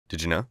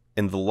Did you know?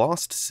 In The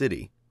Lost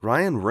City,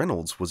 Ryan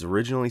Reynolds was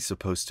originally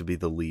supposed to be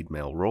the lead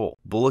male role.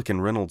 Bullock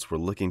and Reynolds were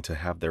looking to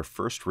have their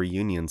first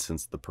reunion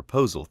since The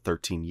Proposal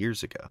 13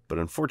 years ago, but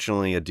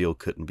unfortunately a deal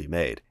couldn't be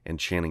made, and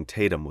Channing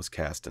Tatum was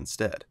cast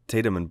instead.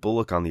 Tatum and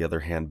Bullock, on the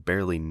other hand,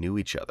 barely knew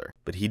each other,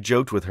 but he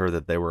joked with her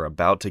that they were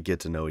about to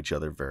get to know each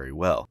other very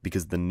well,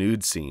 because the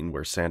nude scene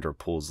where Sandra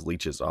pulls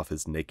leeches off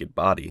his naked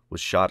body was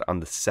shot on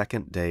the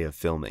second day of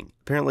filming.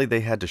 Apparently they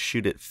had to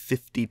shoot it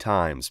 50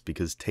 times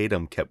because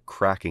Tatum kept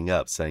cracking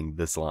up saying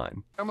this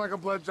line. I'm like a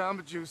blood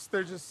Jamba Juice.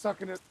 They're just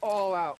sucking it all out.